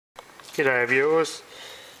G'day viewers.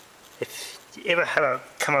 If you ever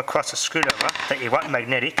come across a screwdriver that you want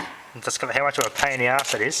magnetic and discover how much of a pain in the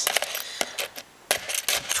arse it is,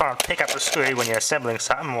 try and pick up the screw when you're assembling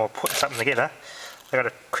something or putting something together, I've got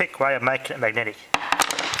a quick way of making it magnetic.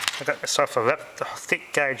 I've got this off a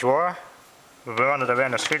thick gauge wire, wound it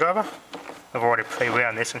around the screwdriver. I've already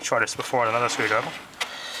pre-wound this and tried this before on another screwdriver.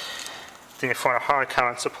 Then you find a high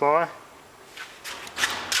current supply,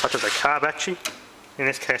 such as a car battery. In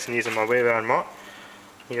this case I'm using my wear-wound mitt.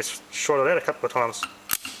 You just short it out a couple of times.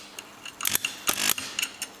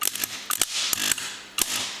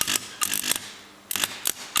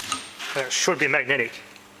 And it should be magnetic.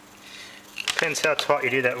 Depends how tight you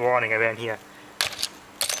do that winding around here.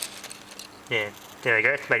 Yeah, there we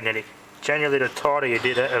go, it's magnetic. Generally the tighter you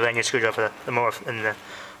do that around your screwdriver, the more and the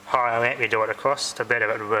higher amp you do it across, the better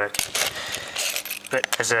it would work.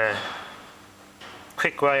 But as a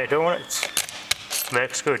quick way of doing it,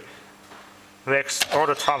 works good. Works all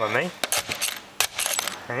the time with me.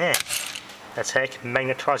 And yeah, that's how you can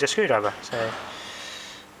magnetize your screwdriver. So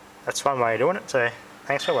that's one way of doing it. So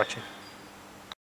thanks for watching.